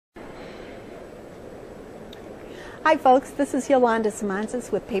Hi folks, this is Yolanda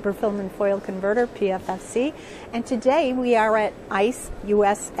Simonsis with Paper, Film, and Foil Converter, PFFC, and today we are at ICE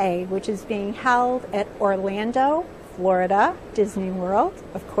USA, which is being held at Orlando, Florida, Disney World,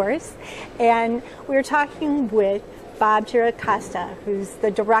 of course, and we're talking with Bob Chiricosta, who's the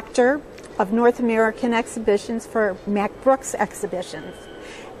Director of North American Exhibitions for Mack Brooks Exhibitions.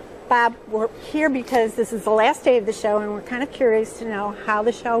 Bob, we're here because this is the last day of the show and we're kind of curious to know how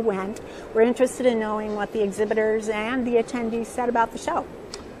the show went. We're interested in knowing what the exhibitors and the attendees said about the show.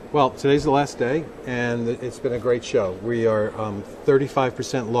 Well, today's the last day and it's been a great show. We are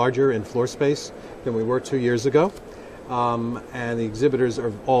 35% larger in floor space than we were 2 years ago, and the exhibitors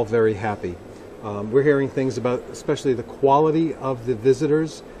are all very happy. We're hearing things about especially the quality of the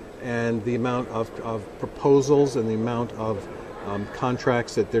visitors and the amount of proposals and the amount of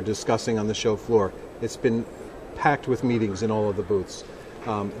contracts that they're discussing on the show floor. It's been packed with meetings in all of the booths.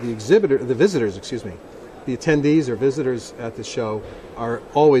 The visitors, the attendees or visitors at the show are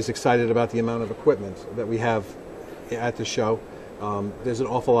always excited about the amount of equipment that we have at the show. There's an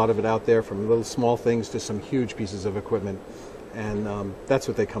awful lot of it out there, from little small things to some huge pieces of equipment, and that's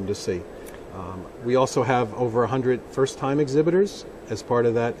what they come to see. We also have over 100 first-time exhibitors as part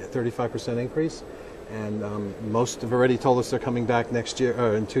of that 35% increase. And most have already told us they're coming back next year,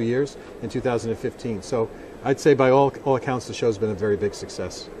 in 2 years, in 2015. So I'd say by all accounts the show's been a very big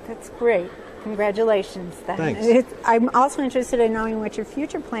success. That's great. Congratulations then. Thanks. I'm also interested in knowing what your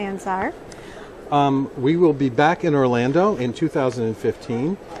future plans are. We will be back in Orlando in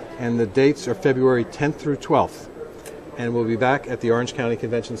 2015, and the dates are February 10th through 12th. And we'll be back at the Orange County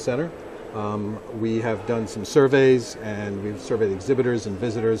Convention Center. We have done some surveys, and we've surveyed exhibitors and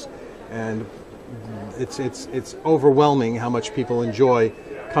visitors, and it's overwhelming how much people enjoy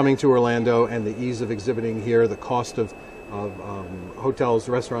coming to Orlando and the ease of exhibiting here, the cost of hotels,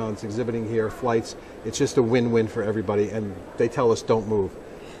 restaurants, exhibiting here, flights. It's just a win-win for everybody, and they tell us don't move.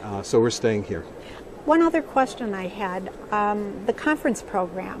 So we're staying here. One other question I had, the conference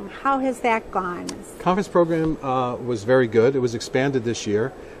program, how has that gone? Conference program was very good. It was expanded this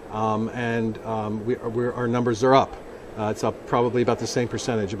year, and our numbers are up. It's up probably about the same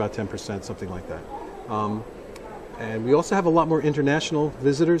percentage, about 10%, something like that. And we also have a lot more international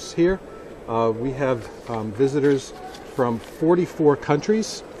visitors here. We have visitors from 44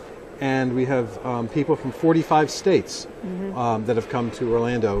 countries, and we have people from 45 states that have come to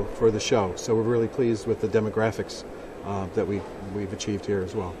Orlando for the show. So we're really pleased with the demographics that we've achieved here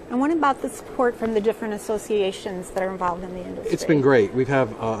as well. And what about the support from the different associations that are involved in the industry? It's been great. We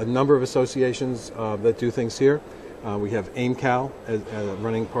have a number of associations that do things here. We have AIMCAL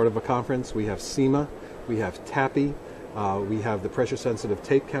running part of a conference. We have SEMA. We have TAPPI. We have the Pressure Sensitive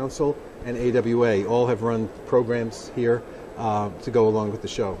Tape Council, and AWA. All have run programs here to go along with the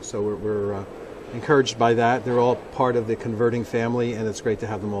show. So we're encouraged by that. They're all part of the converting family, and it's great to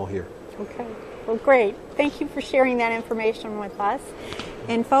have them all here. Okay. Well, great. Thank you for sharing that information with us.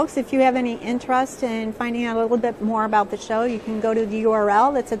 And folks, if you have any interest in finding out a little bit more about the show, you can go to the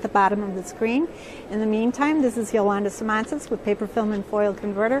URL that's at the bottom of the screen. In the meantime, this is Yolanda Simonsis with Paper, Film, and Foil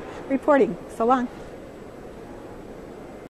Converter reporting. So long.